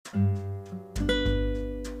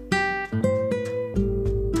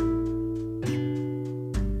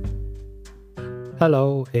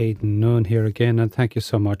Hello, Aidan Noon here again, and thank you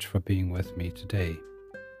so much for being with me today.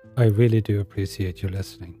 I really do appreciate you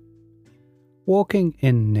listening. Walking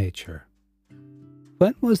in nature.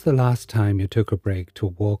 When was the last time you took a break to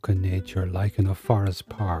walk in nature, like in a forest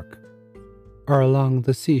park or along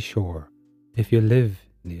the seashore, if you live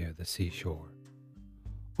near the seashore,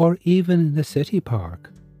 or even in the city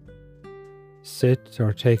park? Sit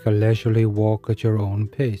or take a leisurely walk at your own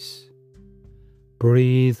pace.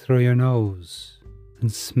 Breathe through your nose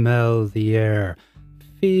and smell the air.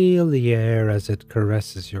 Feel the air as it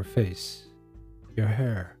caresses your face, your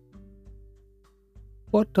hair.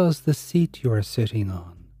 What does the seat you are sitting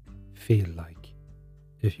on feel like,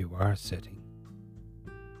 if you are sitting?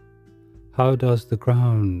 How does the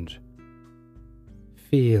ground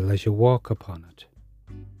feel as you walk upon it?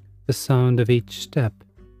 The sound of each step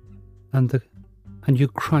and you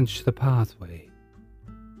crunch the pathway.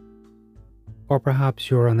 Or perhaps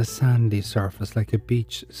you're on a sandy surface like a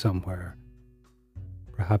beach somewhere.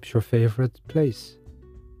 Perhaps your favourite place.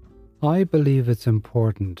 I believe it's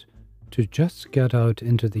important to just get out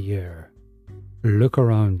into the air, look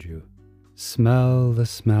around you, smell the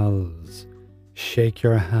smells, shake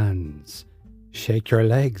your hands, shake your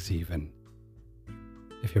legs even,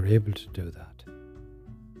 if you're able to do that.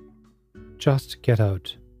 Just get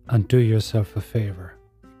out and do yourself a favour.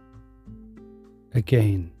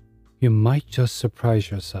 Again, you might just surprise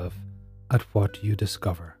yourself at what you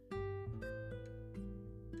discover.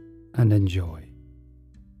 And enjoy.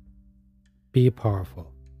 Be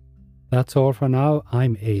powerful. That's all for now.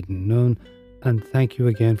 I'm Aidan Noon, and thank you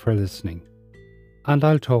again for listening. And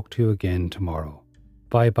I'll talk to you again tomorrow.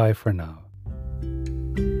 Bye bye for now.